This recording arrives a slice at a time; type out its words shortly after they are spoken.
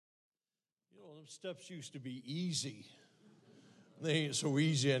them steps used to be easy. They ain't so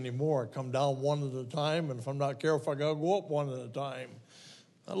easy anymore. I come down one at a time, and if I'm not careful, I got to go up one at a time.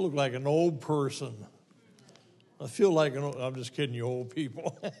 I look like an old person. I feel like an old, I'm just kidding, you old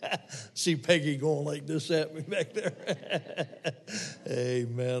people. See Peggy going like this at me back there.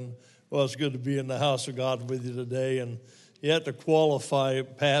 Amen. Well, it's good to be in the house of God with you today. And you have to qualify,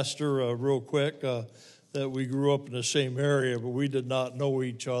 Pastor, real quick, that we grew up in the same area, but we did not know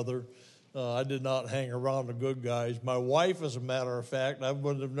each other. I did not hang around the good guys. My wife, as a matter of fact, I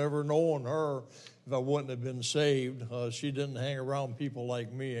would have never known her if I wouldn't have been saved. She didn't hang around people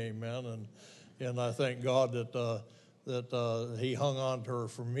like me, amen. And I thank God that He hung on to her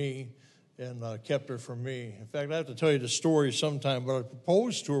for me and kept her for me. In fact, I have to tell you the story sometime, but I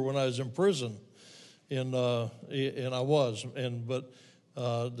proposed to her when I was in prison, and I was. But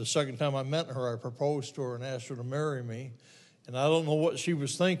the second time I met her, I proposed to her and asked her to marry me. And I don't know what she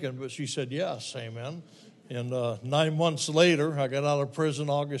was thinking, but she said yes, amen. And 9 months later, I got out of prison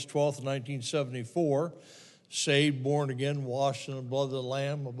August 12th, 1974, saved, born again, washed in the blood of the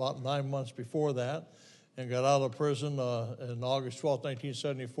Lamb about 9 months before that, and got out of prison in August 12th,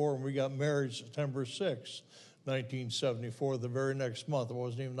 1974, and we got married September 6th, 1974, the very next month. I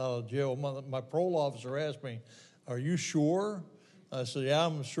wasn't even out of jail. My parole officer asked me, "Are you sure?" I said, "Yeah,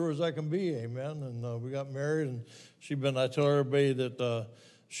 I'm as sure as I can be, amen." And we got married, and I tell everybody that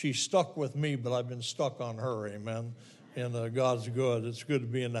she stuck with me, but I've been stuck on her, amen. And God's good. It's good to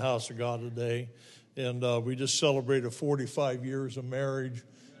be in the house of God today. And we just celebrated 45 years of marriage,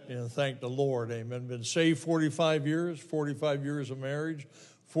 and thank the Lord, amen. Been saved 45 years of marriage,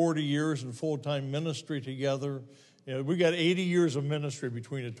 40 years in full-time ministry together. You know, we got 80 years of ministry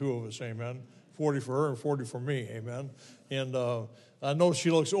between the two of us, amen. 40 for her and 40 for me, amen. And I know she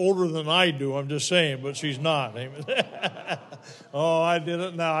looks older than I do, I'm just saying, but she's not, amen. Oh, I did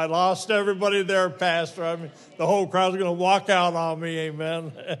it now. I lost everybody there, Pastor. I mean, the whole crowd's going to walk out on me,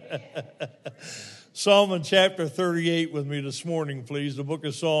 amen. Psalm in chapter 38 with me this morning, please. The book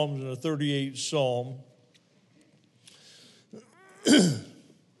of Psalms and the 38th Psalm.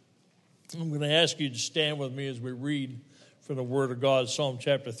 I'm going to ask you to stand with me as we read from the Word of God, Psalm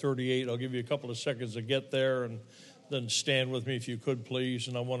chapter 38. I'll give you a couple of seconds to get there, and then stand with me if you could, please.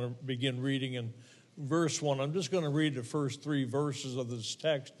 And I want to begin reading in verse 1. I'm just going to read the first 3 verses of this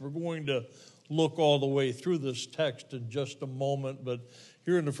text. We're going to look all the way through this text in just a moment, but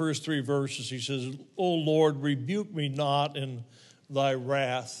here in the first 3 verses, he says, "O Lord, rebuke me not in thy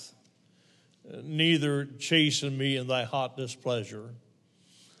wrath, neither chasten me in thy hot displeasure.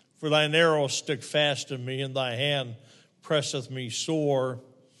 For thine arrows stick fast in me, and thy hand presseth me sore.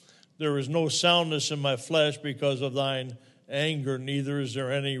 There is no soundness in my flesh because of thine anger, neither is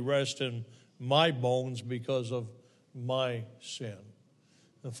there any rest in my bones because of my sin."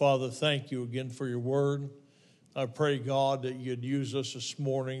 And Father, thank you again for your word. I pray, God, that you'd use us this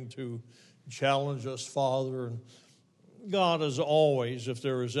morning to challenge us, Father. And God, as always, if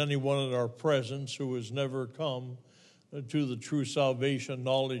there is anyone in our presence who has never come to the true salvation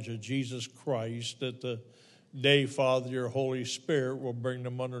knowledge of Jesus Christ, that the day, Father, your Holy Spirit will bring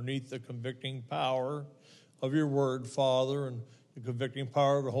them underneath the convicting power of your word, Father, and the convicting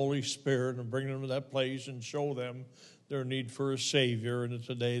power of the Holy Spirit, and bring them to that place and show them their need for a Savior, and that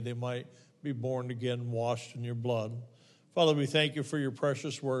today they might be born again, washed in your blood. Father, we thank you for your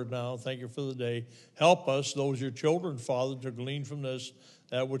precious word now. Thank you for the day. Help us, those your children, Father, to glean from this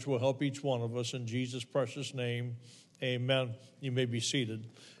that which will help each one of us. In Jesus' precious name, amen. You may be seated.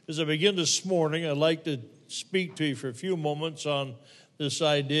 As I begin this morning, I'd like to speak to you for a few moments on this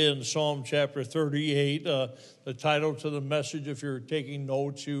idea in Psalm chapter 38. The title to the message, if you're taking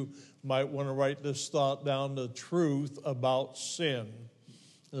notes, you might want to write this thought down: the truth about sin.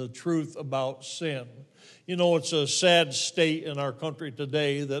 The truth about sin. You know, it's a sad state in our country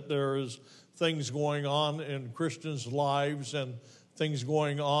today that there is things going on in Christians' lives and things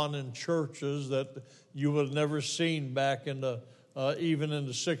going on in churches that you would have never seen back in the even in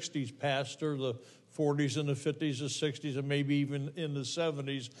the 60s, Pastor, the 40s and the 50s, the 60s, and maybe even in the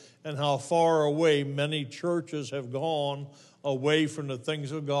 70s, and how far away many churches have gone away from the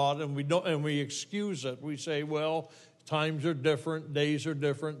things of God, and we excuse it. We say, well, times are different, days are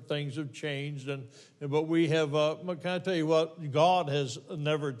different, things have changed, but we have, can I tell you what, God has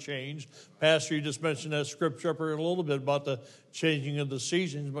never changed. Pastor, you just mentioned that scripture up here a little bit about the changing of the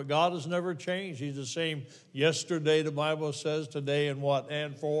seasons, but God has never changed. He's the same yesterday, the Bible says, today, and what?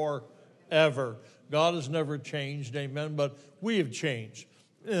 And forever. God has never changed, amen, but we have changed.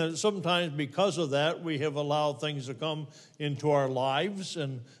 And sometimes because of that, we have allowed things to come into our lives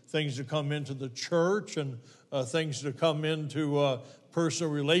and things to come into the church and things to come into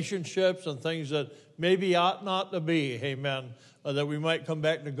personal relationships and things that maybe ought not to be, amen, that we might come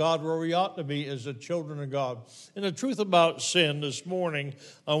back to God where we ought to be as the children of God. And the truth about sin this morning,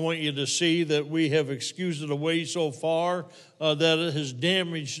 I want you to see that we have excused it away so far that it has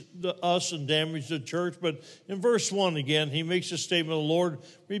damaged us and damaged the church. But in verse 1 again, he makes a statement, "The Lord,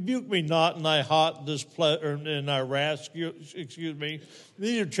 rebuke me not in thy hot displeasure, in thy wrath,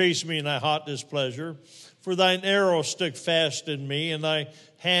 neither chase me in thy hot displeasure. For thine arrow stick fast in me, and thy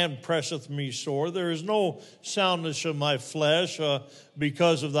hand presseth me sore. There is no soundness in my flesh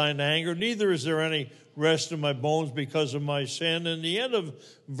because of thine anger, neither is there any rest in my bones because of my sin." In the end of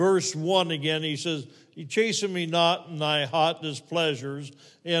verse 1 again, he says, "He chaseth me not in thy hot displeasures."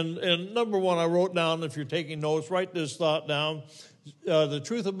 And number one, I wrote down, if you're taking notes, write this thought down. The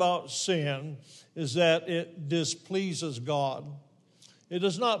truth about sin is that it displeases God. It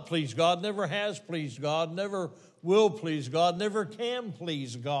does not please God, never has pleased God, never will please God, never can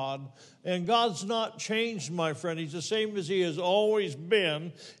please God. And God's not changed, my friend. He's the same as he has always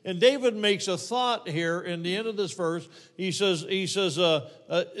been. And David makes a thought here in the end of this verse. He says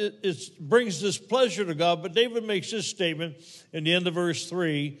it brings displeasure to God. But David makes this statement in the end of verse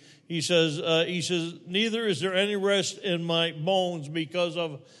 3. He says, "Neither is there any rest in my bones because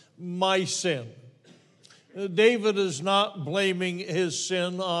of my sin." David is not blaming his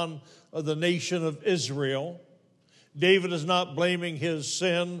sin on the nation of Israel. David is not blaming his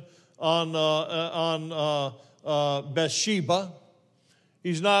sin on Bathsheba.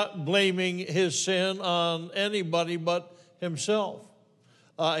 He's not blaming his sin on anybody but himself.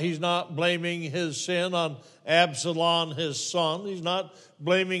 He's not blaming his sin on Absalom, his son. He's not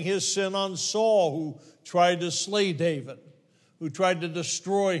blaming his sin on Saul, who tried to slay David, who tried to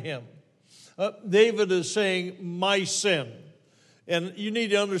destroy him. David is saying, my sin. And you need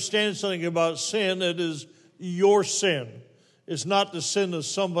to understand something about sin. It is your sin. It's not the sin of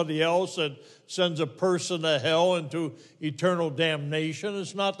somebody else that sends a person to hell into eternal damnation.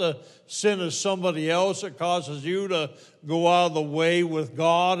 It's not the sin of somebody else that causes you to go out of the way with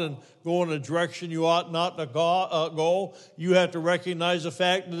God and go in a direction you ought not to go. You have to recognize the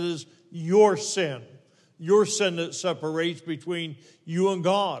fact that it is your sin. Your sin that separates between you and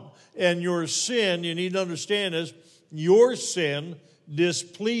God. And your sin, you need to understand this, your sin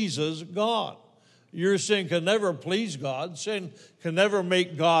displeases God. Your sin can never please God. Sin can never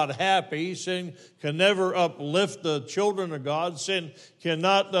make God happy. Sin can never uplift the children of God. Sin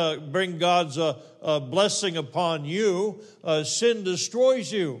cannot bring God's blessing upon you. Sin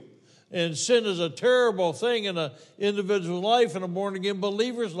destroys you. And sin is a terrible thing in an individual's life and a born-again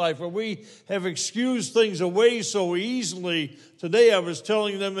believer's life, where we have excused things away so easily. Today I was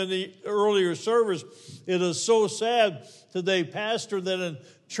telling them in the earlier service, it is so sad today, Pastor, that in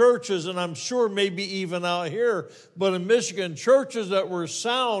churches, and I'm sure maybe even out here, but in Michigan, churches that were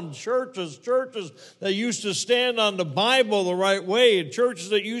sound churches that used to stand on the Bible the right way, and churches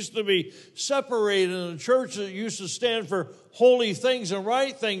that used to be separated, and churches that used to stand for holy things and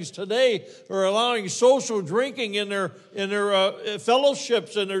right things, today are allowing social drinking in their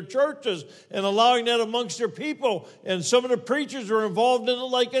fellowships in their churches and allowing that amongst their people. And some of the preachers are involved in it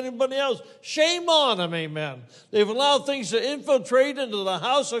like anybody else. Shame on them, amen. They've allowed things to infiltrate into the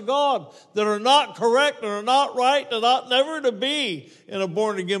house of God that are not correct, that are not right, that ought never to be in a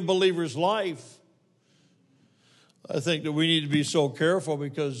born-again believer's life. I think that we need to be so careful,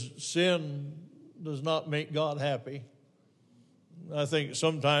 because sin does not make God happy. I think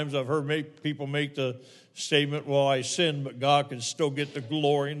sometimes I've heard people make the statement, well, I sinned, but God can still get the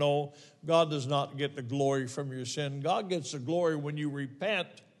glory. No, God does not get the glory from your sin. God gets the glory when you repent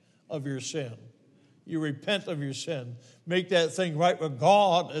of your sin. You repent of your sin. Make that thing right with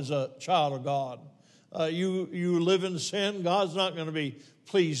God as a child of God. You live in sin, God's not going to be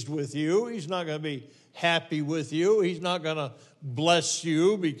pleased with you. He's not going to be happy with you. He's not going to bless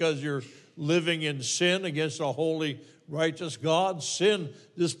you because you're living in sin against a holy, righteous God. Sin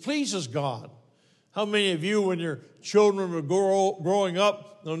displeases God. How many of you, when your children were growing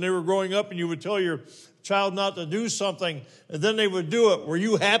up, when they were growing up and you would tell your child not to do something and then they would do it, were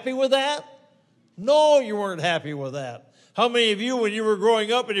you happy with that? No, you weren't happy with that. How many of you, when you were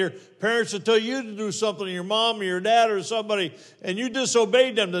growing up and your parents would tell you to do something, your mom or your dad or somebody, and you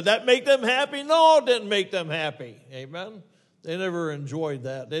disobeyed them, did that make them happy? No, it didn't make them happy. Amen? They never enjoyed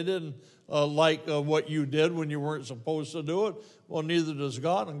that. They didn't like what you did when you weren't supposed to do it. Well, neither does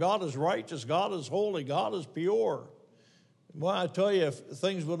God. And God is righteous. God is holy. God is pure. Well, I tell you, if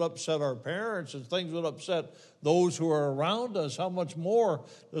things would upset our parents and things would upset those who are around us, how much more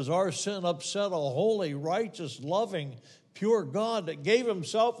does our sin upset a holy, righteous, loving, pure God that gave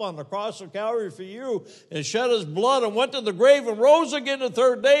himself on the cross of Calvary for you and shed his blood and went to the grave and rose again the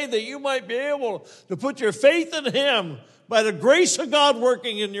third day that you might be able to put your faith in him by the grace of God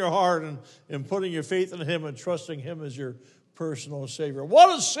working in your heart and putting your faith in him and trusting him as your personal Savior.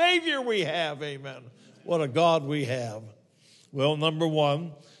 What a Savior we have, amen. What a God we have. Well, number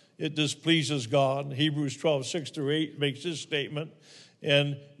one, it displeases God. Hebrews 12, 6-8 makes this statement.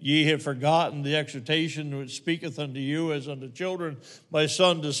 And ye have forgotten the exhortation which speaketh unto you as unto children. My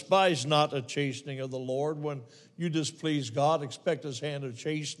son, despise not the chastening of the Lord. When you displease God, expect his hand of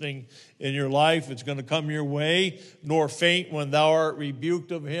chastening in your life. It's going to come your way. Nor faint when thou art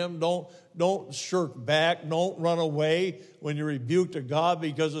rebuked of him. Don't shirk back. Don't run away when you're rebuked of God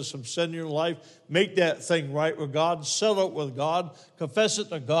because of some sin in your life. Make that thing right with God. Settle it with God. Confess it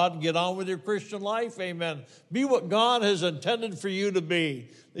to God and get on with your Christian life. Amen. Be what God has intended for you to be.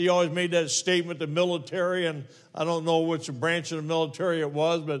 He always made that statement, the military, and I don't know which branch of the military it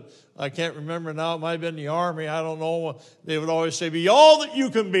was, but I can't remember now. It might have been the Army. I don't know. They would always say, be all that you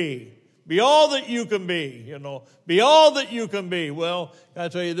can be. Be all that you can be, you know. Be all that you can be. Well, I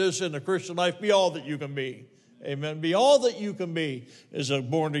tell you this, in the Christian life, be all that you can be. Amen. Be all that you can be as a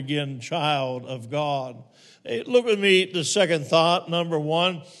born-again child of God. Hey, look with me, the second thought, number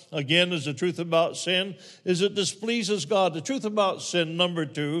one, again, is the truth about sin, is it displeases God. The truth about sin, number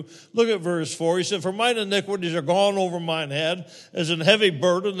two, look at verse 4. He said, for mine iniquities are gone over mine head, as an heavy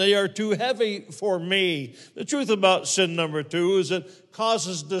burden, they are too heavy for me. The truth about sin, number two, is it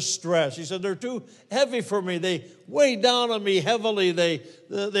causes distress. He said, they're too heavy for me. They weigh down on me heavily.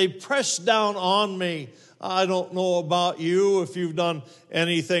 They press down on me. I don't know about you if you've done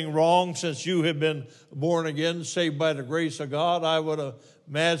anything wrong since you have been born again, saved by the grace of God. I would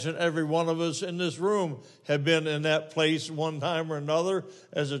imagine every one of us in this room have been in that place one time or another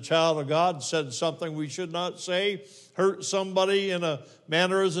as a child of God, said something we should not say, hurt somebody in a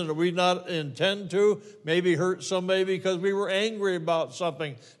mannerism that we not intend to, maybe hurt somebody because we were angry about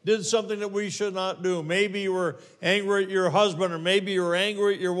something, did something that we should not do. Maybe you were angry at your husband, or maybe you were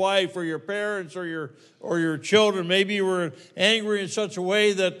angry at your wife or your parents or your children. Maybe you were angry in such a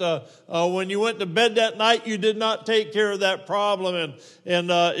way that when you went to bed that night, you did not take care of that problem,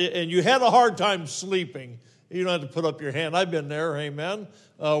 and you had a hard time sleeping. You don't have to put up your hand. I've been there, amen,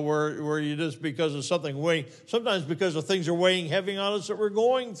 where you just because of something weighing, sometimes because of things are weighing heavy on us that we're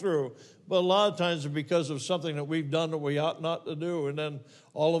going through. But a lot of times it's because of something that we've done that we ought not to do. And then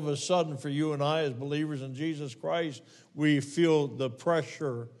all of a sudden, for you and I as believers in Jesus Christ, we feel the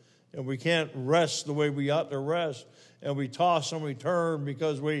pressure and we can't rest the way we ought to rest. And we toss and we turn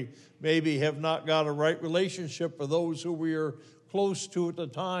because we maybe have not got a right relationship with those who we are close to at the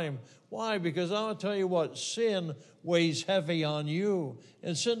time. Why? Because I'll tell you what, sin weighs heavy on you.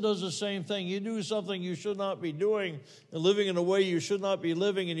 And sin does the same thing. You do something you should not be doing and living in a way you should not be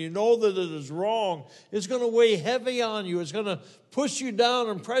living, and you know that it is wrong. It's going to weigh heavy on you. It's going to push you down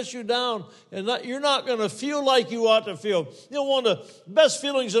and press you down, and you're not going to feel like you ought to feel. You know, one of the best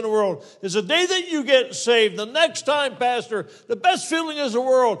feelings in the world is the day that you get saved. The next time, Pastor, the best feeling in the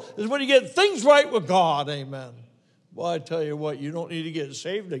world is when you get things right with God. Amen. Well, I tell you what, you don't need to get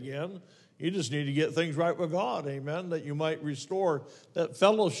saved again. You just need to get things right with God, amen, that you might restore that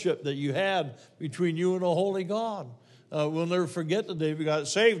fellowship that you had between you and the holy God. We'll never forget the day we got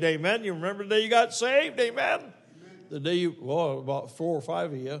saved, amen. You remember the day you got saved, amen? The day you, well, about 4 or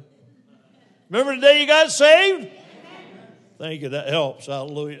 5 of you. Remember the day you got saved? Thank you, that helps,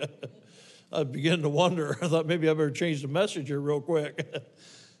 hallelujah. I began to wonder, I thought maybe I better change the message here real quick.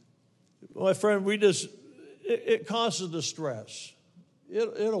 My friend, it causes distress.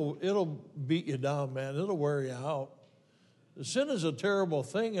 It'll beat you down, man. It'll wear you out. Sin is a terrible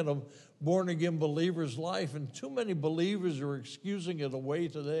thing in a born-again believer's life, and too many believers are excusing it away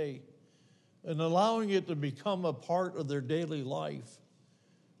today and allowing it to become a part of their daily life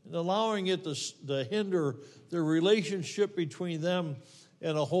and allowing it to hinder the relationship between them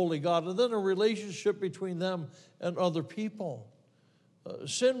and a holy God, and then a relationship between them and other people.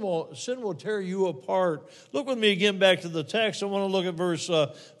 Sin will tear you apart. Look with me again back to the text. I want to look at verse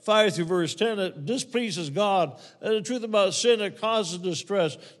 5 through verse 10. It displeases God. And the truth about sin, it causes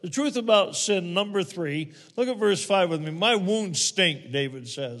distress. The truth about sin, number 3. Look at verse 5 with me. My wounds stink, David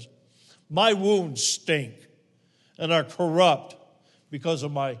says. My wounds stink and are corrupt because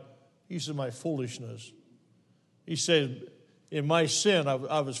of my foolishness. He said, in my sin,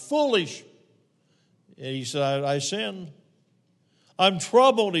 I was foolish. And he said, I sinned. I'm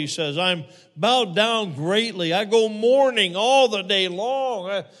troubled, he says. I'm bowed down greatly. I go mourning all the day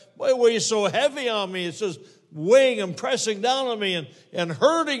long. Why it weighs so heavy on me? It's just weighing and pressing down on me and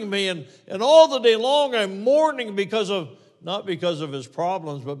hurting me. And all the day long I'm mourning because of not because of his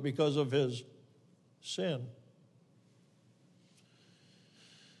problems, but because of his sin.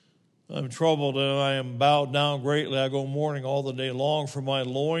 I'm troubled and I am bowed down greatly. I go mourning all the day long, for my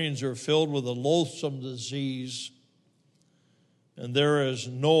loins are filled with a loathsome disease, and there is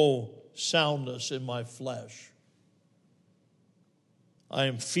no soundness in my flesh. I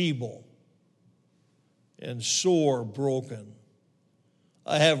am feeble and sore broken.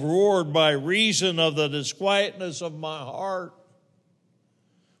 I have roared by reason of the disquietness of my heart.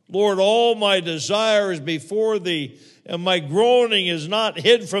 Lord, all my desire is before thee, and my groaning is not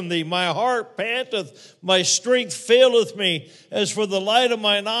hid from thee. My heart panteth, my strength faileth me. As for the light of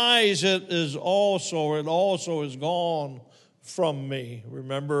mine eyes, it also is gone from me.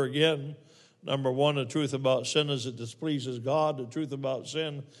 Remember again, number one, the truth about sin is it displeases God. The truth about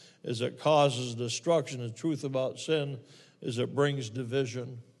sin is it causes destruction. The truth about sin is it brings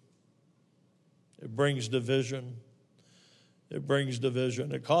division. It brings division. It brings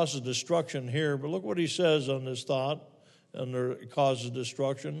division. It causes destruction here. But look what he says on this thought. And it causes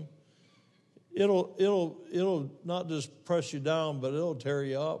destruction. It'll not just press you down, but it'll tear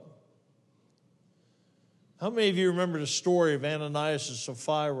you up. How many of you remember the story of Ananias and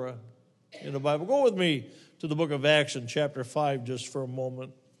Sapphira in the Bible? Go with me to the book of Acts in chapter 5 just for a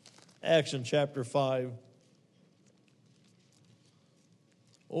moment. Acts in chapter 5.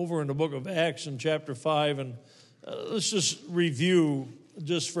 Over in the book of Acts in chapter 5, and let's just review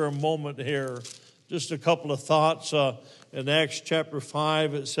just for a moment here, just a couple of thoughts. In Acts chapter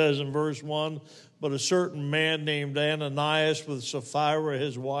 5, it says in verse 1, but a certain man named Ananias with Sapphira,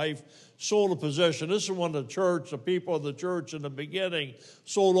 his wife, sold a possession. This is when the church, the people of the church in the beginning,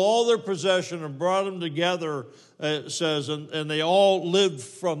 sold all their possession and brought them together, it says, and they all lived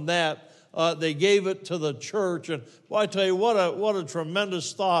from that. They gave it to the church. And well, I tell you, what a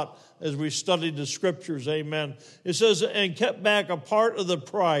tremendous thought as we studied the scriptures, amen. It says, and kept back a part of the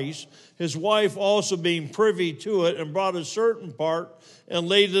price, his wife also being privy to it, and brought a certain part and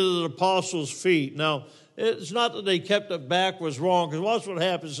laid it at the apostles' feet. Now, it's not that they kept it back was wrong, because watch what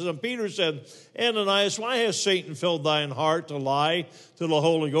happens. And Peter said, Ananias, why has Satan filled thine heart to lie to the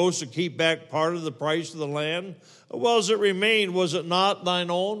Holy Ghost to keep back part of the price of the land? Well, as it remained, was it not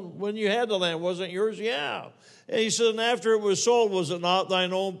thine own? When you had the land, wasn't it yours? Yeah. And he said, and after it was sold, was it not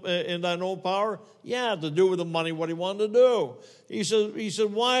thine own in thine own power? Yeah, to do with the money what he wanted to do. He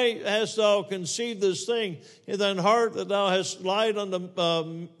said, why hast thou conceived this thing in thine heart that thou hast lied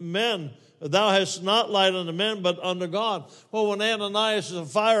unto men? Thou hast not lied unto men, but unto God. Well, when Ananias and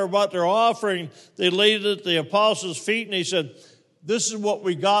Sapphira brought their offering, they laid it at the apostles' feet, and he said, this is what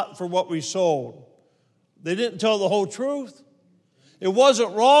we got for what we sold. They didn't tell the whole truth. It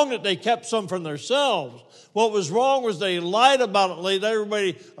wasn't wrong that they kept some for themselves. What was wrong was they lied about it, let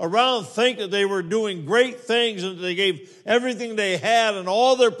everybody around think that they were doing great things, and they gave everything they had and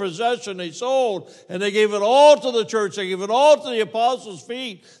all their possession they sold, and they gave it all to the church. They gave it all to the apostles'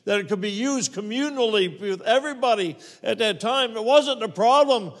 feet, that it could be used communally with everybody at that time. It wasn't the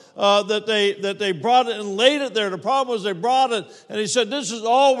problem that they brought it and laid it there. The problem was they brought it, and he said, this is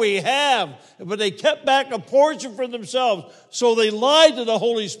all we have. But they kept back a portion for themselves, so they lied to the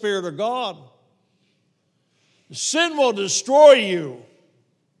Holy Spirit of God. Sin will destroy you.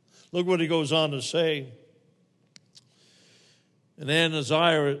 Look what he goes on to say. And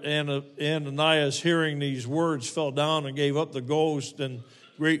Ananias, hearing these words, fell down and gave up the ghost, and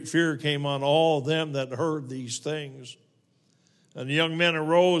great fear came on all them that heard these things. And the young men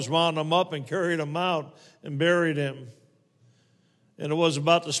arose, wound him up, and carried him out, and buried him. And it was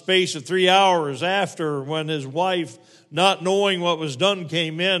about the space of 3 hours after, when his wife, not knowing what was done,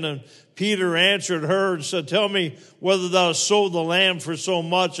 came in, and Peter answered her and said, tell me whether thou hast sold the land for so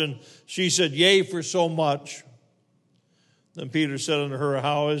much. And she said, yea, for so much. Then Peter said unto her,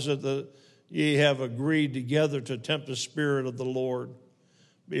 how is it that ye have agreed together to tempt the Spirit of the Lord?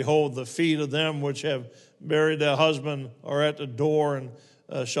 Behold, the feet of them which have buried their husband are at the door,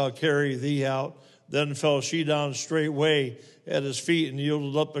 and shall carry thee out. Then fell she down straightway at his feet, and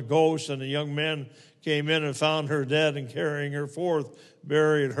yielded up the ghost. And the young men came in and found her dead, and carrying her forth,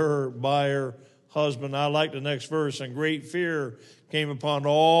 buried her by her husband. I like the next verse. And great fear came upon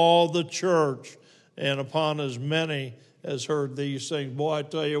all the church, and upon as many as heard these things. Boy, I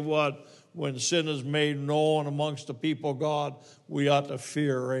tell you what, when sin is made known amongst the people of God, we ought to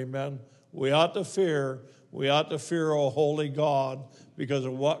fear, amen. We ought to fear. We ought to fear a holy God because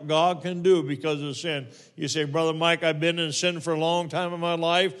of what God can do because of sin. You say, Brother Mike, I've been in sin for a long time in my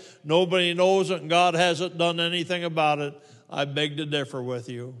life. Nobody knows it, and God hasn't done anything about it. I beg to differ with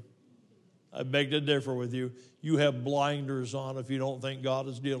you. I beg to differ with you. You have blinders on if you don't think God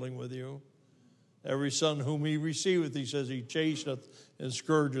is dealing with you. Every son whom he receiveth, he says, he chasteneth and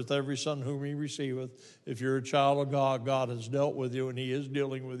scourgeth every son whom he receiveth. If you're a child of God, God has dealt with you, and he is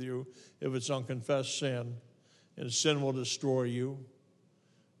dealing with you if it's unconfessed sin. And sin will destroy you.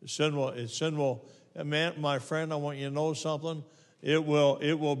 Sin will, man, my friend, I want you to know something. It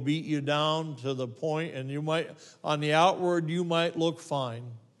will beat you down to the point, and you might, on the outward, you might look fine.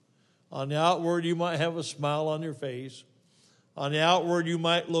 On the outward, you might have a smile on your face. On the outward, you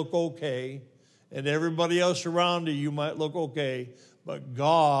might look okay. And everybody else around you might look okay. But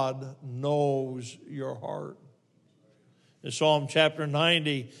God knows your heart. In Psalm chapter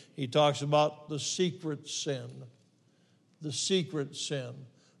 90, he talks about the secret sin. The secret sin.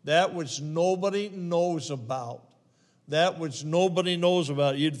 That which nobody knows about. That which nobody knows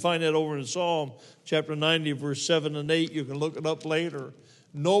about. You'd find that over in Psalm chapter 90, verse 7 and 8. You can look it up later.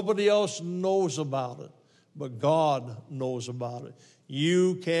 Nobody else knows about it, but God knows about it.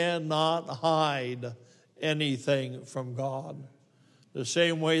 You cannot hide anything from God. The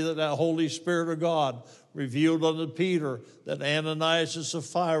same way that Holy Spirit of God revealed unto Peter that Ananias and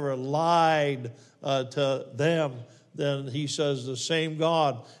Sapphira lied to them, then he says the same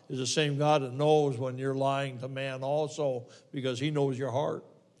God is the same God that knows when you're lying to man also, because he knows your heart.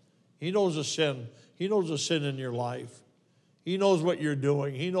 He knows the sin. He knows the sin in your life. He knows what you're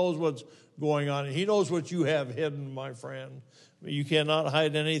doing. He knows what's going on. He knows what you have hidden, my friend. You cannot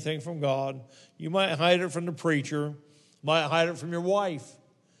hide anything from God. You might hide it from the preacher, might hide it from your wife,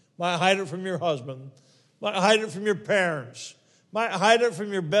 might hide it from your husband, might hide it from your parents, might hide it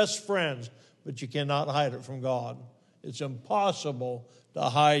from your best friends, but you cannot hide it from God. It's impossible to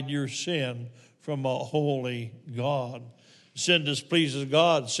hide your sin from a holy God. Sin displeases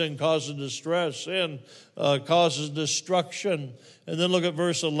God. Sin causes distress. Sin causes destruction. And then look at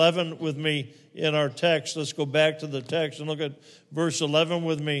verse 11 with me in our text. Let's go back to the text and look at verse 11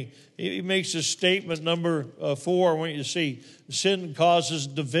 with me. He makes a statement, number 4. I want you to see. Sin causes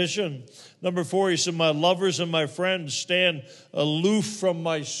division. Number 4, he said, my lovers and my friends stand aloof from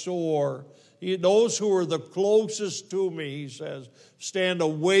my sore. Those who are the closest to me, he says, stand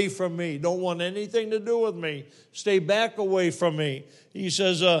away from me. Don't want anything to do with me. Stay back away from me. He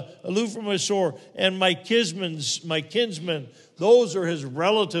says, aloof from my sore. And my kinsmen, those are his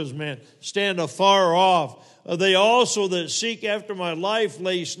relatives, man, stand afar off. They also that seek after my life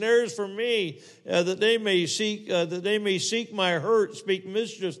lay snares for me, that they may seek my hurt, speak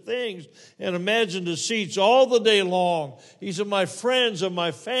mischievous things, and imagine deceits all the day long. He said, my friends and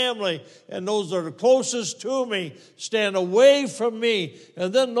my family, and those that are closest to me, stand away from me.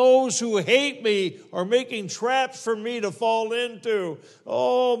 And then those who hate me are making traps for me to fall into.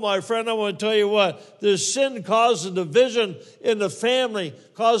 Oh, my friend, I want to tell you what. This sin causes division in the family,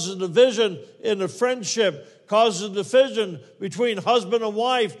 causes division in the friendship, causes division between husband and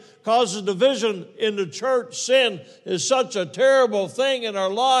wife, causes division in the church. Sin is such a terrible thing in our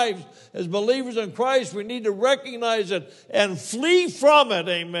lives. As believers in Christ, we need to recognize it and flee from it,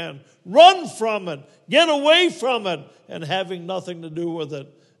 amen. Run from it, get away from it, and having nothing to do with it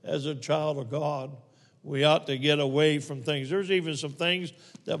as a child of God. We ought to get away from things. There's even some things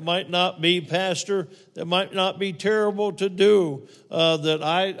that might not be, Pastor, that might not be terrible to do that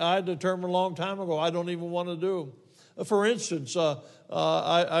I determined a long time ago I don't even want to do. For instance,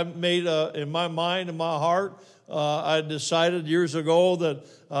 I made in my mind and my heart, I decided years ago that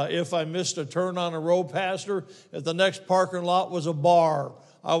if I missed a turn on a road, Pastor, if the next parking lot was a bar,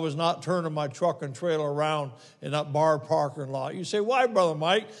 I was not turning my truck and trailer around in that bar parking lot. You say, why, Brother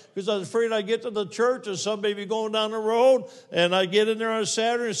Mike? Because I was afraid I'd get to the church and somebody be going down the road, and I'd get in there on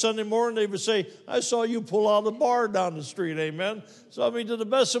Saturday and Sunday morning, they would say, I saw you pull out the bar down the street, amen? So, I mean, to the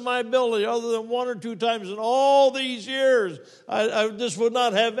best of my ability, other than 1 or 2 times in all these years, I just would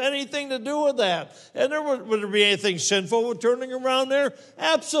not have anything to do with that. And would there be anything sinful with turning around there?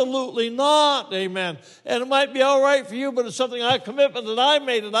 Absolutely not, amen. And it might be all right for you, but it's something I commitment that I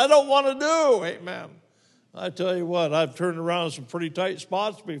made and I don't want to do, amen. I tell you what, I've turned around in some pretty tight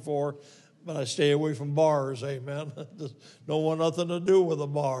spots before, but I stay away from bars, amen. Don't want nothing to do with a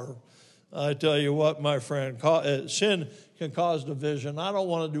bar. I tell you what, my friend, sin can cause division. I don't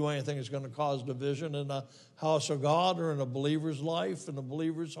want to do anything that's going to cause division in the house of God or in a believer's life, in a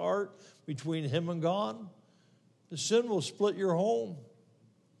believer's heart, between him and God. The sin will split your home.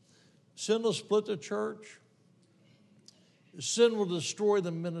 Sin will split the church. Sin will destroy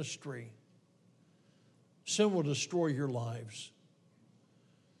the ministry. Sin will destroy your lives.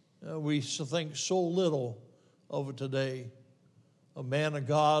 We think so little of it today. A man of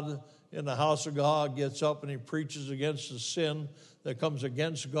God in the house of God gets up and he preaches against the sin that comes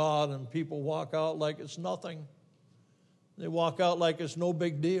against God, and people walk out like it's nothing. They walk out like it's no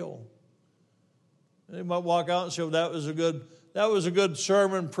big deal. And they might walk out and say, well, that was a good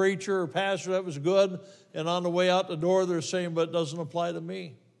sermon, preacher, or pastor, that was good. And on the way out the door, they're saying, but it doesn't apply to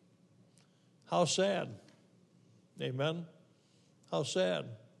me. How sad. Amen. How sad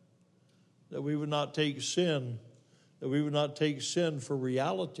that we would not take sin, for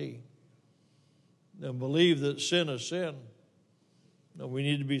reality and believe that sin is sin. Now, we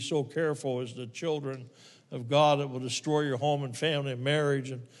need to be so careful as the children of God that will destroy your home and family and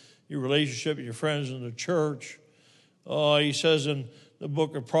marriage and your relationship with your friends in the church. He says in the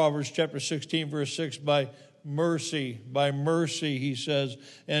book of Proverbs, chapter 16, verse 6, by mercy, he says,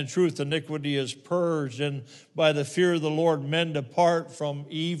 and truth, iniquity is purged, and by the fear of the Lord, men depart from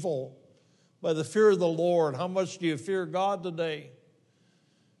evil. By the fear of the Lord, how much do you fear God today?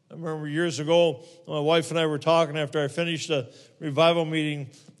 I remember years ago, my wife and I were talking after I finished a revival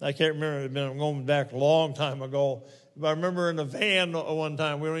meeting. I can't remember, I'm going back a long time ago. But I remember in a van one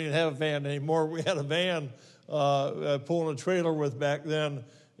time, we don't even have a van anymore. We had a van pulling a trailer with back then.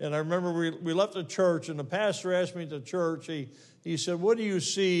 And I remember we left the church, and the pastor asked me at the church, he said, what do you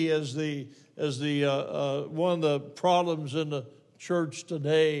see as the one of the problems in the church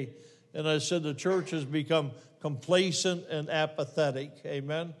today? And I said, the church has become complacent and apathetic.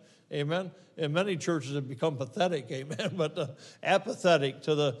 Amen. Amen. And many churches have become pathetic. Amen. But apathetic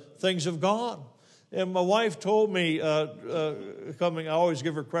to the things of God. And my wife told me, I always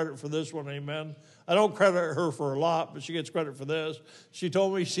give her credit for this one. Amen. I don't credit her for a lot, but she gets credit for this. She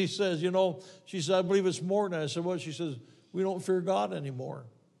told me, she says, she said, I believe it's more than that. I said, what? She says, we don't fear God anymore.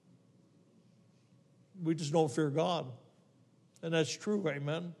 We just don't fear God. And that's true.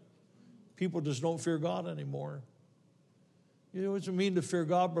 Amen. People just don't fear God anymore. You know what it means to fear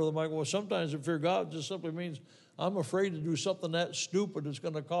God, Brother Michael? Well, sometimes to fear God just simply means I'm afraid to do something that stupid that's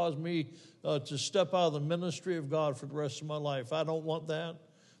going to cause me to step out of the ministry of God for the rest of my life. I don't want that.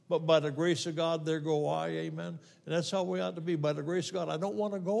 But by the grace of God, there go I, amen. And that's how we ought to be. By the grace of God, I don't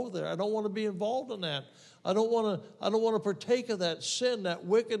want to go there. I don't want to be involved in that. I don't want to partake of that sin, that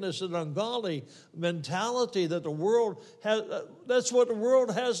wickedness, that ungodly mentality that the world has. That's what the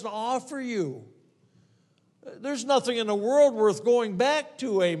world has to offer you. There's nothing in the world worth going back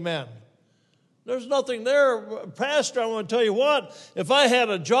to, amen. There's nothing there. Pastor, I want to tell you what, if I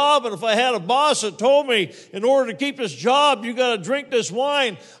had a job and if I had a boss that told me in order to keep this job, you got to drink this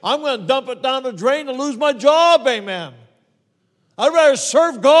wine, I'm going to dump it down the drain and lose my job, amen. I'd rather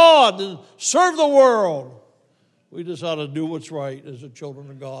serve God than serve the world. We just ought to do what's right as the children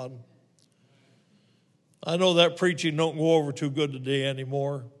of God. I know that preaching don't go over too good today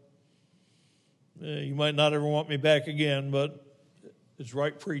anymore. You might not ever want me back again, but it's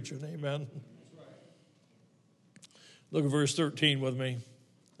right preaching, amen. Look at verse 13 with me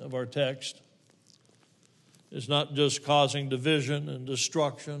of our text. It's not just causing division and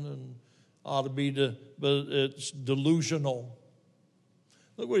destruction and ought to be, but it's delusional.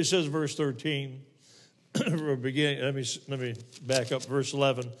 Look what he says in verse 13. Beginning, let me back up verse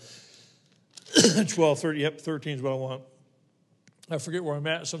 11. 12, 30, yep, 13 is what I want. I forget where I'm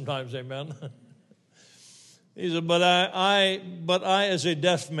at sometimes, amen. He said, but I as a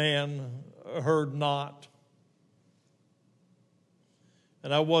deaf man heard not.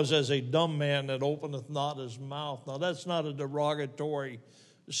 And I was as a dumb man that openeth not his mouth. Now, that's not a derogatory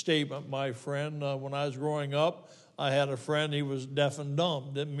statement, my friend. When I was growing up, I had a friend, he was deaf and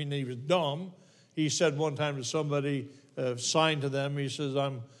dumb. Didn't mean he was dumb. He said one time to somebody, signed to them, he says,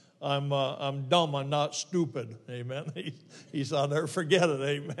 I'm dumb, I'm not stupid. Amen. He said, I'll never forget it.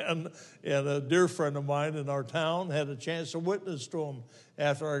 Amen. And a dear friend of mine in our town had a chance to witness to him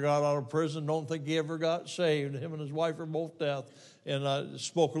after I got out of prison. Don't think he ever got saved. Him and his wife are both deaf. And I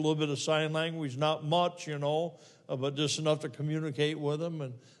spoke a little bit of sign language, not much, but just enough to communicate with him.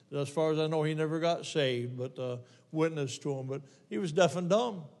 And as far as I know, he never got saved, but witnessed to him. But he was deaf and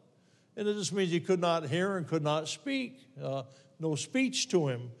dumb. And it just means he could not hear and could not speak. No speech to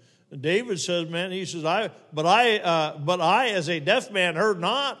him. And David says, man, he says, but I as a deaf man heard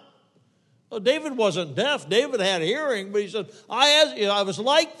not. Well, David wasn't deaf. David had hearing, but he said, I was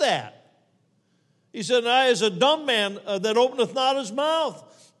like that. He said, I as a dumb man that openeth not his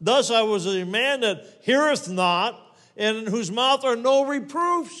mouth. Thus I was a man that heareth not, and in whose mouth are no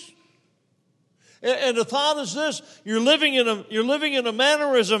reproofs. And the thought is this: you're living in a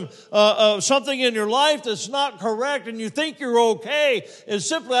mannerism of something in your life that's not correct, and you think you're okay. And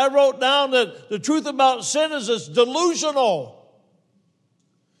simply, I wrote down that the truth about sin is it's delusional.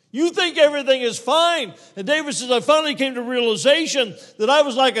 You think everything is fine. And David says, I finally came to realization that I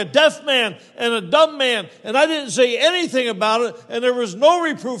was like a deaf man and a dumb man, and I didn't say anything about it, and there was no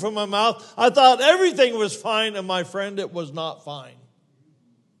reproof in my mouth. I thought everything was fine, and my friend, it was not fine.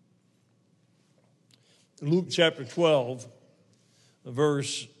 Luke chapter 12,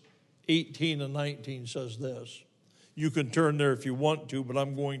 verse 18 and 19 says this. You can turn there if you want to, but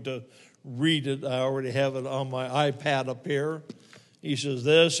I'm going to read it. I already have it on my iPad up here. He says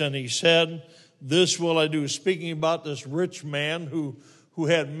this, and he said, this will I do. Speaking about this rich man who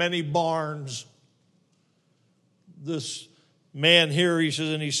had many barns. This man here, he says,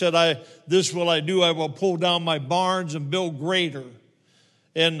 and he said, this will I do. I will pull down my barns and build greater.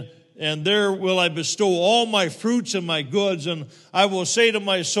 And there will I bestow all my fruits and my goods, and I will say to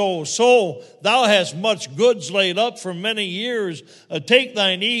my soul, soul, thou hast much goods laid up for many years. Take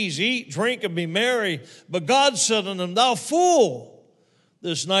thine ease, eat, drink, and be merry. But God said unto him, thou fool,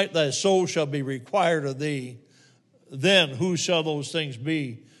 this night thy soul shall be required of thee. Then whose shall those things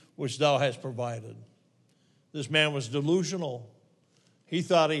be which thou hast provided? This man was delusional. He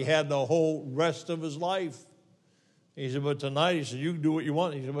thought he had the whole rest of his life. He said, but tonight, he said, you can do what you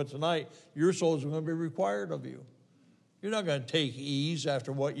want. He said, but tonight, your souls are going to be required of you. You're not going to take ease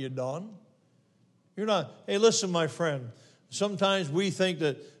after what you've done. You're not. Hey, listen, my friend. Sometimes we think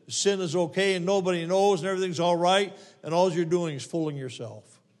that sin is okay and nobody knows and everything's all right, and all you're doing is fooling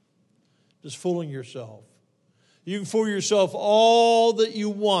yourself. Just fooling yourself. You can fool yourself all that you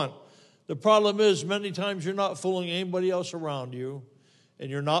want. The problem is many times you're not fooling anybody else around you,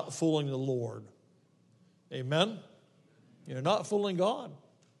 and you're not fooling the Lord. Amen? You're not fooling God.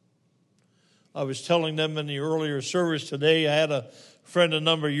 I was telling them in the earlier service today, I had a friend a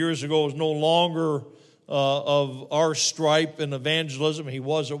number of years ago who was no longer of our stripe in evangelism. He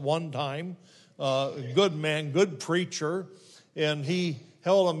was at one time. A good man, good preacher. And he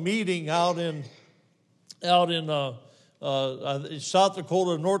held a meeting out in South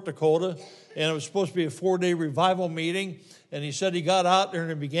Dakota, North Dakota, and it was supposed to be a 4-day revival meeting. And he said he got out there and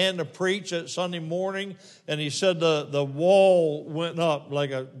he began to preach that Sunday morning. And he said the wall went up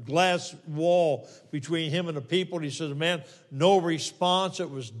like a glass wall between him and the people. And he said, man, no response. It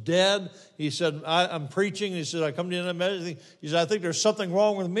was dead. He said, I'm preaching. He said, I come to the end of the message. He said, I think there's something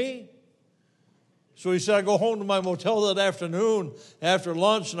wrong with me. So he said, I go home to my motel that afternoon after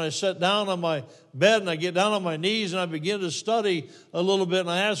lunch, and I sit down on my bed, and I get down on my knees, and I begin to study a little bit, and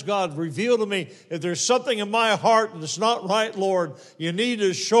I ask God, reveal to me if there's something in my heart that's not right, Lord. You need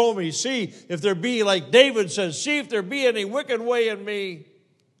to show me. See if there be, like David says, see if there be any wicked way in me.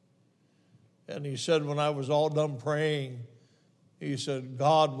 And he said, when I was all done praying, he said,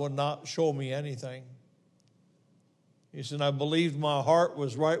 God would not show me anything. He said, I believed my heart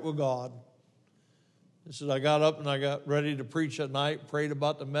was right with God. He said, I got up and I got ready to preach at night, prayed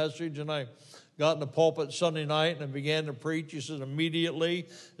about the message, and I got in the pulpit Sunday night and I began to preach. He said, immediately,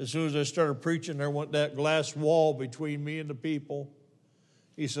 as soon as I started preaching, there went that glass wall between me and the people.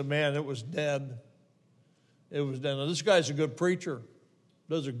 He said, man, it was dead. It was dead. Now, this guy's a good preacher.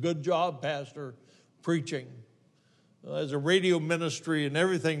 Does a good job, pastor, preaching. Has a radio ministry and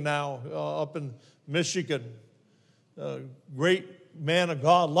everything now up in Michigan. Great man of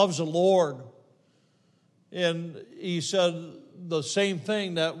God, loves the Lord. And he said the same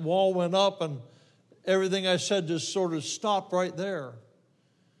thing. That wall went up and everything I said just sort of stopped right there.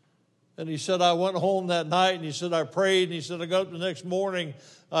 And he said, I went home that night and he said, I prayed. And he said, I got up the next morning.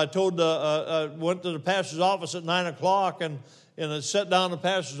 I went to the pastor's office at 9 o'clock and I sat down in the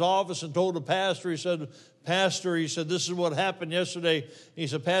pastor's office and told the pastor, he said, Pastor, he said, this is what happened yesterday. He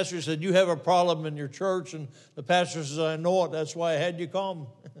said, Pastor, he said, you have a problem in your church. And the pastor says, I know it. That's why I had you come.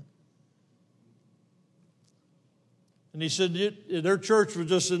 And he said their church was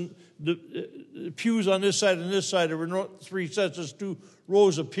just in the pews on this side and this side. There were no 3 sets, just 2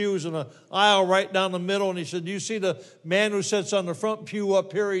 rows of pews and an aisle right down the middle. And he said, do you see the man who sits on the front pew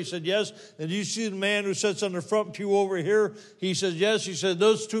up here? He said, yes. And do you see the man who sits on the front pew over here? He said, yes. He said,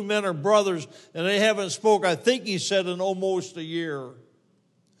 those 2 men are brothers, and they haven't spoke, I think he said, in almost a year.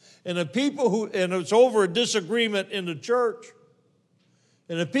 And and it's over a disagreement in the church.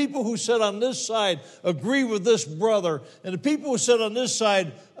 And the people who sit on this side agree with this brother. And the people who sit on this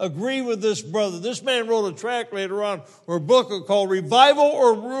side agree with this brother. This man wrote a tract later on, or a book called Revival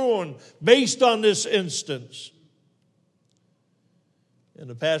or Ruin, based on this instance. And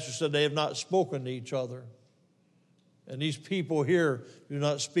the pastor said they have not spoken to each other. And these people here do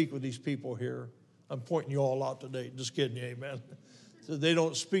not speak with these people here. I'm pointing you all out today. Just kidding you, amen. So they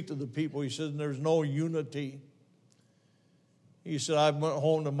don't speak to the people. He said there's no unity. He said, I went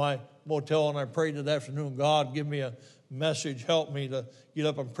home to my motel and I prayed that afternoon, God, give me a message, help me to get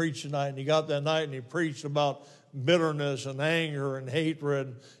up and preach tonight. And he got that night and he preached about bitterness and anger and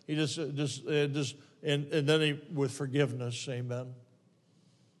hatred. He and then he, with forgiveness, amen.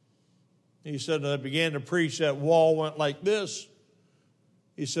 He said, I began to preach, that wall went like this.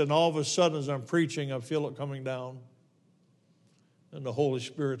 He said, and all of a sudden as I'm preaching, I feel it coming down. And the Holy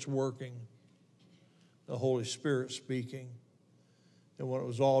Spirit's working. The Holy Spirit speaking. And when it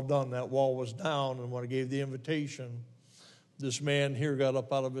was all done, that wall was down. And when I gave the invitation, this man here got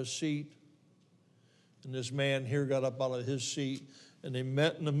up out of his seat. And this man here got up out of his seat. And they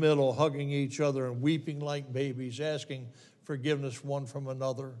met in the middle, hugging each other and weeping like babies, asking forgiveness one from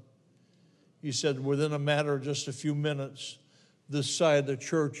another. He said within a matter of just a few minutes, this side of the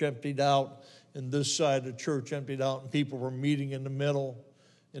church emptied out, and this side of the church emptied out, and people were meeting in the middle.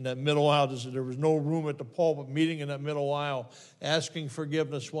 In that middle aisle, there was no room at the pulpit, meeting in that middle aisle, asking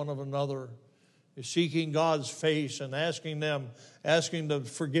forgiveness one of another, seeking God's face and asking to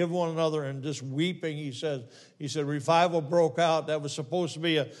forgive one another and just weeping. He said revival broke out. That was supposed to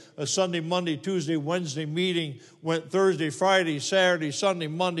be a Sunday, Monday, Tuesday, Wednesday meeting. Went Thursday, Friday, Saturday, Sunday,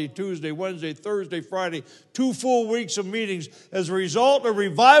 Monday, Tuesday, Wednesday, Thursday, Friday. 2 full weeks of meetings as a result of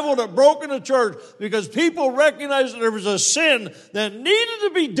revival that broke in the church because people recognized that there was a sin that needed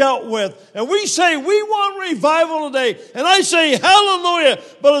to be dealt with. And we say we want revival today. And I say hallelujah.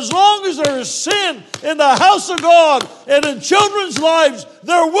 But as long as there is sin in the house of God and in children's lives,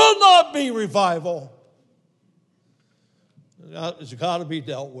 there will not be revival. It's got to be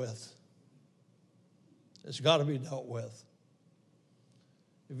dealt with. It's got to be dealt with.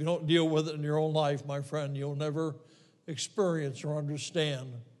 If you don't deal with it in your own life, my friend, you'll never experience or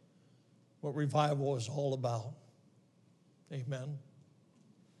understand what revival is all about. Amen.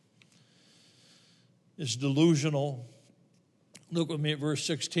 It's delusional. Look with me at verse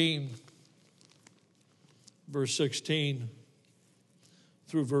 16. Verse 16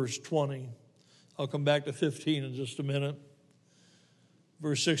 through verse 20. I'll come back to 15 in just a minute.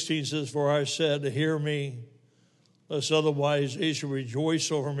 Verse 16 says, for I said, hear me, lest otherwise they should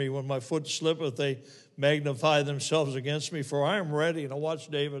rejoice over me. When my foot slippeth, they magnify themselves against me. For I am ready, now watch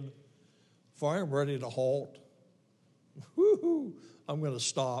David, for I am ready to halt. Woo-hoo, I'm going to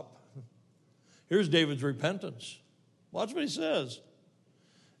stop. Here's David's repentance. Watch what he says.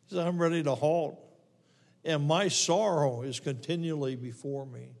 He says, I'm ready to halt, and my sorrow is continually before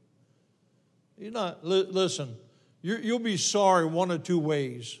me. Listen, you'll be sorry one of two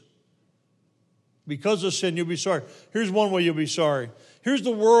ways. Because of sin, you'll be sorry. Here's one way you'll be sorry. Here's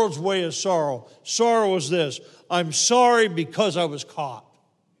the world's way of sorrow. Sorrow is this: I'm sorry because I was caught.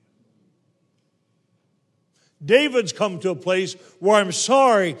 David's come to a place where I'm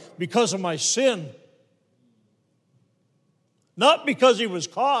sorry because of my sin. Not because he was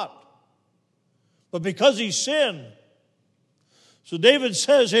caught, but because he sinned. So David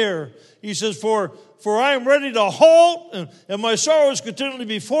says here, he says, for I am ready to halt, and my sorrow is continually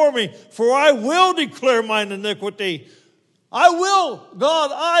before me, for I will declare mine iniquity. I will.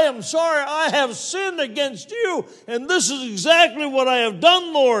 God, I am sorry. I have sinned against you, and this is exactly what I have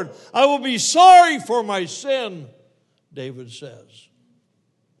done, Lord. I will be sorry for my sin, David says.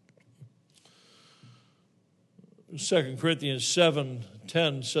 2 Corinthians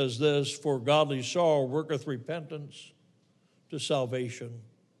 7:10 says this, for godly sorrow worketh repentance to salvation,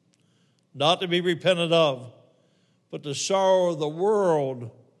 not to be repented of, but the sorrow of the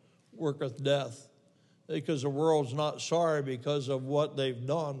world worketh death. Because the world's not sorry because of what they've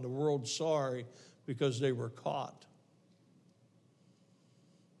done. The world's sorry because they were caught.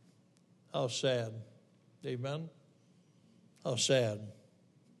 How sad. Amen? How sad.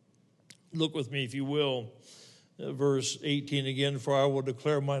 Look with me, if you will, verse 18 again, for I will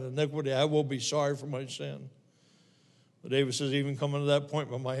declare mine iniquity. I will be sorry for my sin. But David says, even coming to that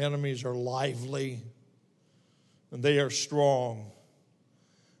point, but my enemies are lively, and they are strong,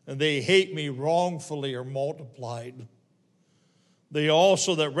 and they hate me wrongfully are multiplied. They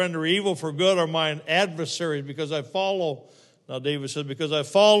also that render evil for good are mine adversaries, because I follow, now David said, because I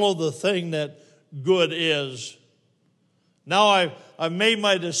follow the thing that good is. Now I've made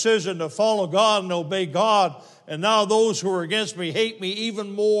my decision to follow God and obey God, and now those who are against me hate me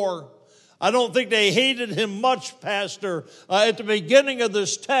even more. I don't think they hated him much, Pastor, at the beginning of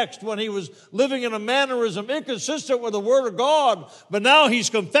this text when he was living in a mannerism inconsistent with the Word of God. But now he's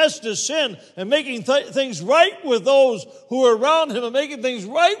confessed his sin and making things right with those who are around him and making things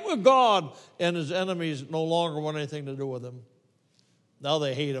right with God. And his enemies no longer want anything to do with him. Now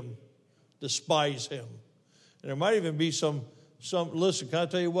they hate him, despise him. And there might even be some listen, can I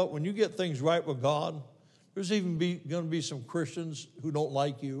tell you what? When you get things right with God, there's even going to be some Christians who don't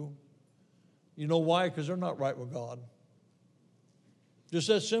like you. You know why? Because they're not right with God. Just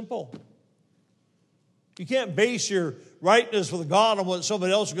that simple. You can't base your rightness with God on what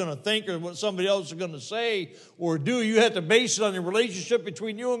somebody else is going to think or what somebody else is going to say or do. You have to base it on your relationship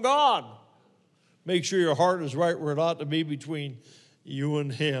between you and God. Make sure your heart is right where it ought to be between You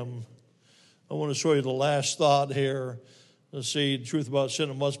and him. I want to show you the last thought here. Let's see, the truth about sin,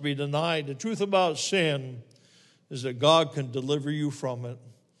 it must be denied. The truth about sin is that God can deliver you from it.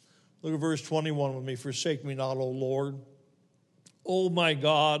 Look at verse 21 with me. Forsake me not, O Lord. O my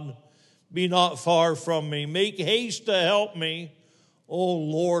God, be not far from me. Make haste to help me, O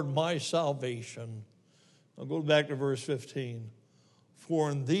Lord, my salvation. I'll go back to verse 15.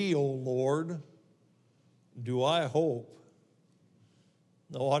 For in thee, O Lord, do I hope.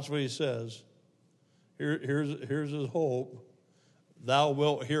 Now watch what he says. Here's his hope. Thou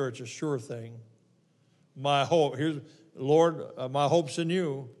wilt hear, it's a sure thing. My hope, Lord, my hope's in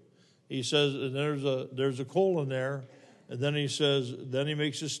you. He says, and there's a colon there, and then he says, then he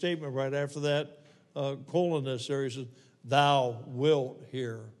makes a statement right after that colon that's there. He says, thou wilt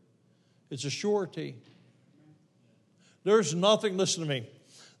hear. It's a surety. There's nothing, listen to me,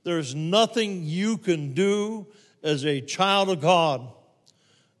 there's nothing you can do as a child of God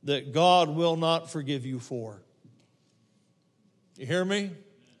that God will not forgive you for. You hear me?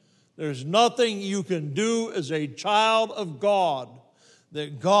 There's nothing you can do as a child of God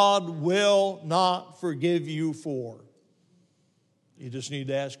that God will not forgive you for. You just need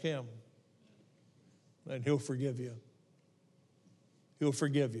to ask him, and he'll forgive you. He'll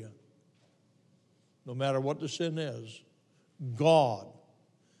forgive you. No matter what the sin is, God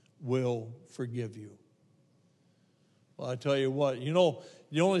will forgive you. Well, I tell you what, you know,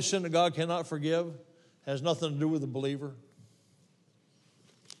 the only sin that God cannot forgive has nothing to do with the believer.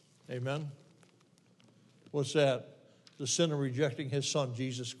 Amen? What's that? The sin of rejecting his son,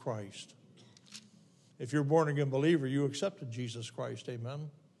 Jesus Christ. If you're a born-again believer, you accepted Jesus Christ. Amen?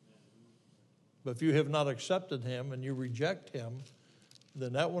 But if you have not accepted him and you reject him,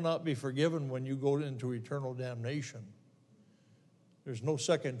 then that will not be forgiven when you go into eternal damnation. There's no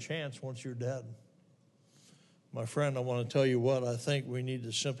second chance once you're dead. My friend, I want to tell you what, I think we need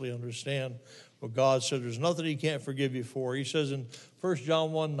to simply understand what God said. There's nothing he can't forgive you for. He says in 1 John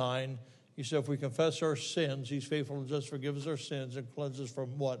 1:9, he said, if we confess our sins, he's faithful and just forgive us our sins and cleanse us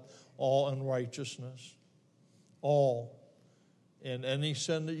from what? All unrighteousness. All. And any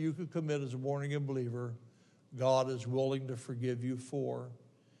sin that you could commit as a born-again believer, God is willing to forgive you for.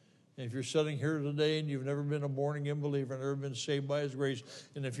 And if you're sitting here today and you've never been a born-again believer and never been saved by his grace,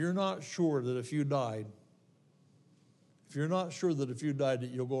 and if you're not sure that if you died that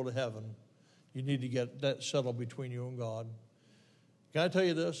you'll go to heaven, you need to get that settled between you and God. Can I tell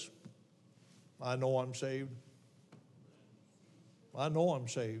you this? I know I'm saved. I know I'm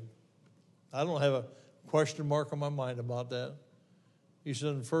saved. I don't have a question mark on my mind about that. He said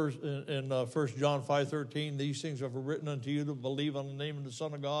in 1 John 5:13, these things have I written unto you to believe on the name of the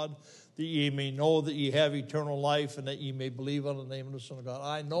Son of God, that ye may know that ye have eternal life, and that ye may believe on the name of the Son of God.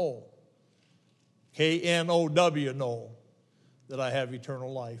 I know, K-N-O-W, know that I have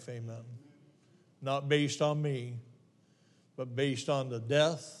eternal life. Amen. Not based on me, but based on the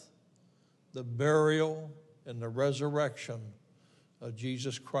death, the burial, and the resurrection of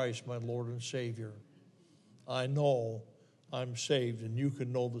Jesus Christ, my Lord and Savior. I know I'm saved, and you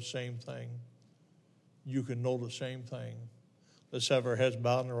can know the same thing. You can know the same thing. Let's have our heads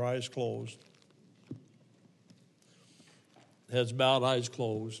bowed and our eyes closed. Heads bowed, eyes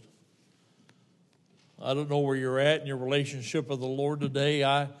closed. I don't know where you're at in your relationship with the Lord today.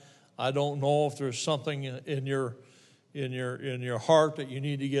 I don't know if there's something in your heart that you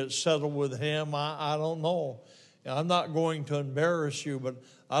need to get settled with him. I don't know. I'm not going to embarrass you, but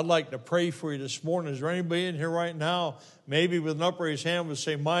I'd like to pray for you this morning. Is there anybody in here right now, maybe with an upraised hand, would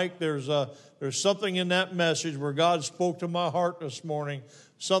say, Mike, there's something in that message where God spoke to my heart this morning,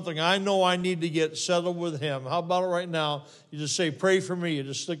 something I know I need to get settled with him. How about it right now? You just say, pray for me. You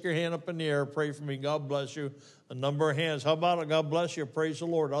just stick your hand up in the air, pray for me. God bless you. A number of hands. How about it? God bless you. Praise the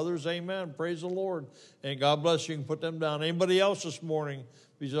Lord. Others, amen. Praise the Lord. And God bless you. You can put them down. Anybody else this morning?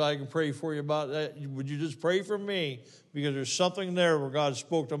 Because I can pray for you about that. Would you just pray for me? Because there's something there where God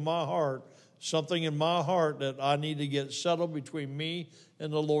spoke to my heart, something in my heart that I need to get settled between me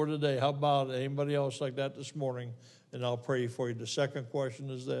and the Lord today. How about anybody else like that this morning? And I'll pray for you. The second question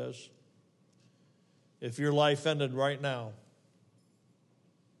is this. If your life ended right now,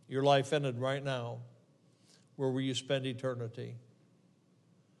 where will you spend eternity?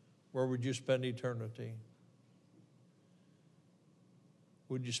 Where would you spend eternity?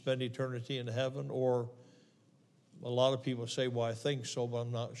 Would you spend eternity in heaven? Or a lot of people say, well, I think so, but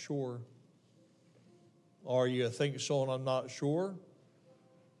I'm not sure. Are you think so and I'm not sure?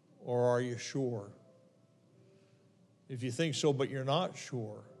 Or are you sure? If you think so but you're not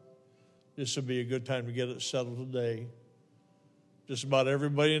sure, this would be a good time to get it settled today. Just about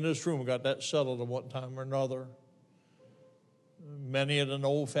everybody in this room got that settled at one time or another. many at an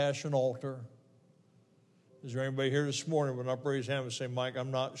old-fashioned altar. Is there anybody here this morning would not raise hand and say, Mike,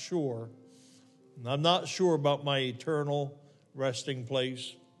 I'm not sure. I'm not sure about my eternal resting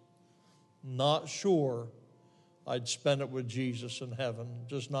place. Not sure I'd spend it with Jesus in heaven.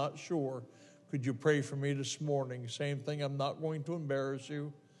 Just not sure. Could you pray for me this morning? Same thing, I'm not going to embarrass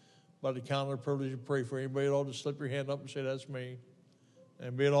you. By the count of the privilege to pray for anybody at all, just slip your hand up and say, that's me.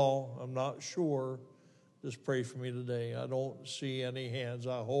 Anybody at all, I'm not sure. Just pray for me today. I don't see any hands.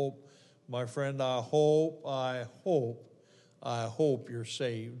 I hope, my friend, I hope you're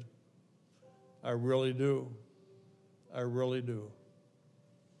saved. I really do. I really do.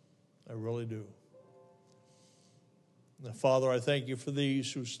 I really do. Now, Father, I thank you for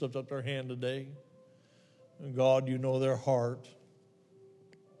these who slipped up their hand today. And God, you know their heart.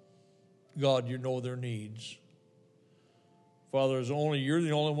 God, you know their needs. Father, you're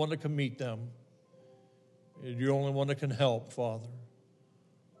the only one that can meet them. You're the only one that can help, Father.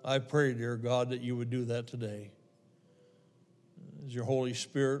 I pray, dear God, that you would do that today. As your Holy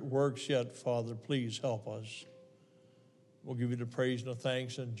Spirit works yet, Father, please help us. We'll give you the praise and the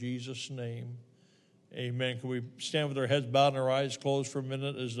thanks in Jesus' name. Amen. Can we stand with our heads bowed and our eyes closed for a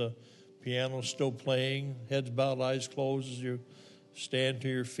minute as the piano's still playing? Heads bowed, eyes closed as you stand to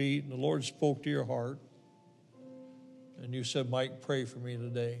your feet. And the Lord spoke to your heart. And you said, Mike, pray for me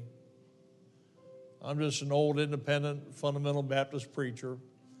today. I'm just an old, independent, fundamental Baptist preacher.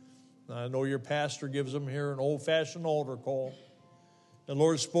 And I know your pastor gives them here an old-fashioned altar call. The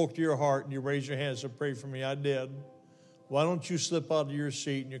Lord spoke to your heart, and you raised your hands and said, pray for me. I did. Why don't you slip out of your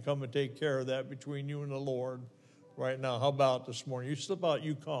seat and you come and take care of that between you and the Lord right now? How about this morning? You slip out,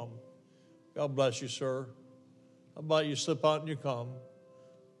 you come. God bless you, sir. How about you slip out and you come?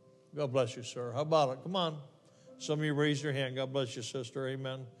 God bless you, sir. How about it? Come on. Some of you raise your hand. God bless you, sister.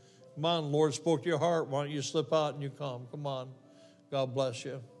 Amen. Come on. The Lord spoke to your heart. Why don't you slip out and you come? Come on. God bless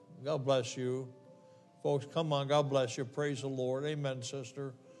you. God bless you. Folks, come on. God bless you. Praise the Lord. Amen,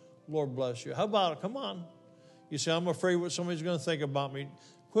 sister. Lord bless you. How about it? Come on. You say, I'm afraid what somebody's going to think about me.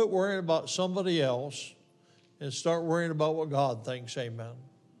 Quit worrying about somebody else and start worrying about what God thinks. Amen.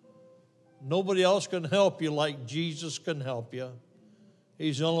 Nobody else can help you like Jesus can help you.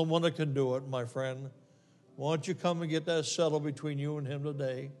 He's the only one that can do it, my friend. Why don't you come and get that settled between you and him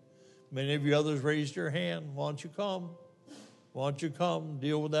today? Many of you others raised your hand. Why don't you come? Why don't you come?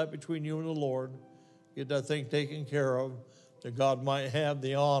 Deal with that between you and the Lord. Get that thing taken care of, that God might have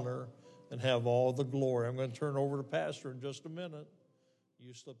the honor and have all the glory. I'm going to turn over to Pastor in just a minute.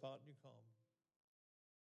 You slip out and you come.